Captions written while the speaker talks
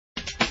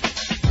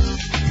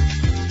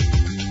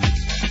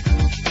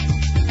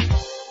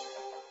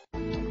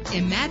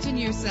Imagine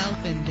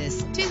yourself in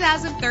this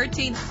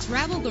 2013.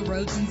 Travel the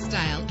roads in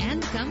style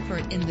and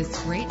comfort in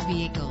this great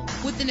vehicle.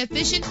 With an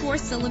efficient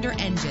 4-cylinder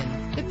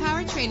engine, the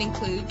powertrain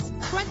includes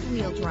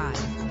front-wheel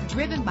drive,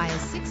 driven by a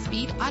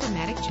 6-speed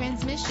automatic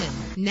transmission.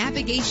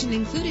 Navigation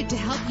included to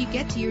help you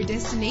get to your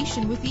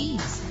destination with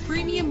ease.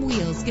 Premium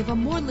wheels give a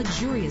more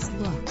luxurious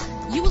look.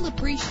 You will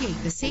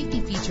appreciate the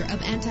safety feature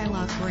of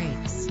anti-lock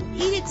brakes.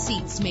 Heated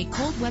seats make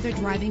cold weather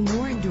driving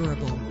more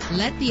endurable.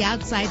 Let the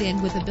outside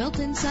in with a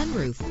built-in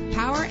sunroof.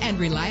 Power and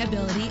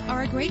reliability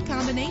are a great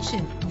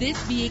combination. This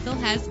vehicle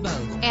has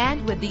both.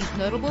 And with these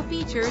notable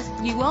features,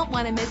 you won't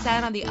want to miss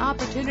out on the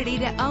opportunity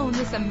to own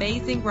this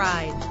amazing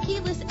ride.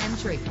 Keyless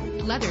entry,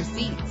 leather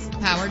seats,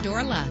 power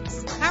door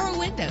locks, power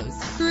windows,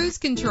 cruise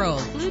control,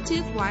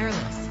 Bluetooth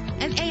wireless,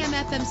 an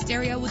AM/FM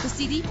stereo with a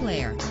CD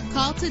player.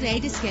 Call today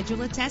to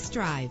schedule a test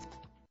drive.